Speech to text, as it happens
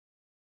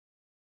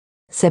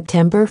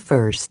September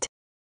 1st.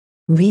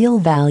 Real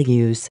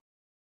values.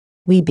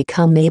 We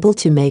become able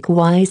to make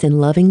wise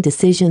and loving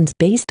decisions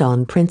based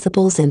on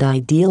principles and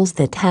ideals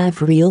that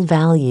have real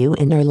value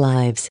in our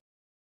lives.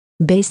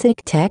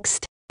 Basic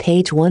text,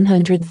 page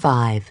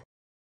 105.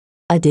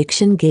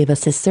 Addiction gave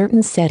us a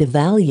certain set of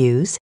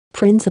values,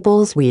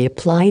 principles we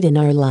applied in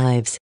our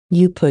lives.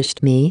 You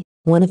pushed me,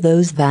 one of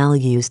those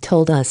values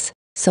told us,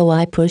 so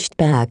I pushed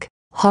back,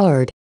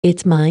 hard.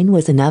 It's mine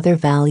was another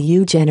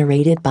value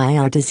generated by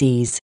our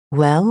disease.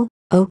 Well,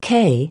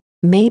 okay,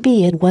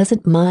 maybe it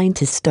wasn't mine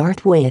to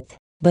start with,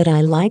 but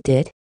I liked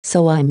it,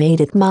 so I made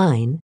it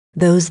mine.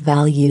 Those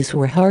values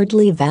were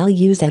hardly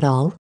values at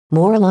all,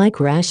 more like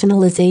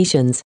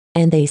rationalizations,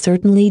 and they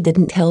certainly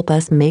didn't help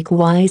us make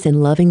wise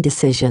and loving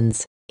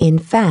decisions. In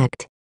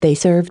fact, they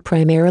served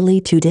primarily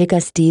to dig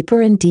us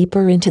deeper and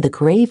deeper into the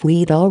grave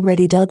we'd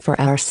already dug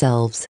for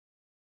ourselves.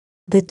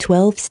 The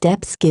 12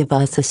 steps give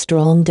us a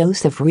strong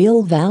dose of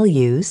real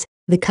values,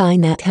 the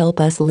kind that help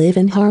us live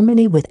in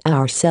harmony with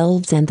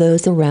ourselves and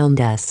those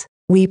around us.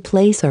 We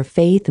place our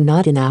faith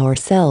not in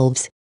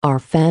ourselves, our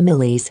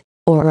families,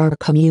 or our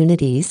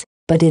communities,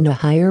 but in a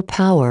higher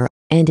power,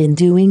 and in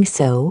doing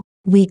so,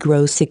 we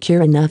grow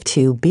secure enough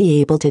to be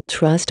able to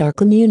trust our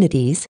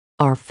communities,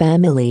 our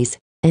families,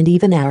 and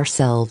even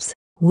ourselves.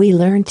 We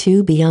learn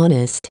to be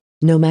honest,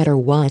 no matter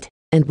what,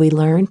 and we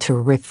learn to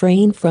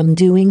refrain from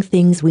doing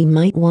things we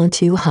might want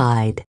to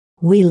hide.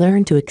 We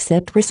learn to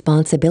accept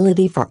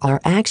responsibility for our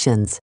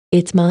actions.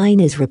 It's mine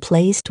is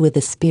replaced with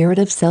the spirit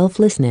of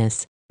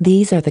selflessness.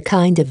 These are the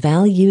kind of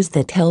values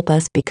that help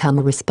us become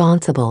a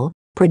responsible,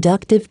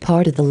 productive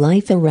part of the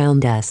life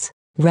around us.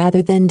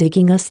 Rather than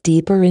digging us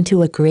deeper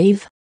into a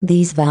grave,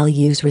 these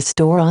values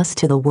restore us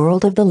to the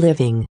world of the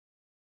living.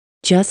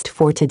 Just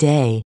for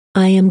today,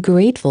 I am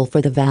grateful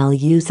for the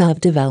values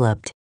I've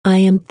developed. I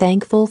am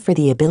thankful for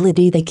the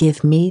ability they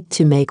give me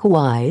to make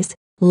wise,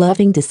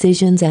 loving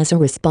decisions as a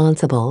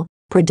responsible,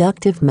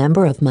 productive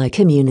member of my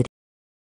community.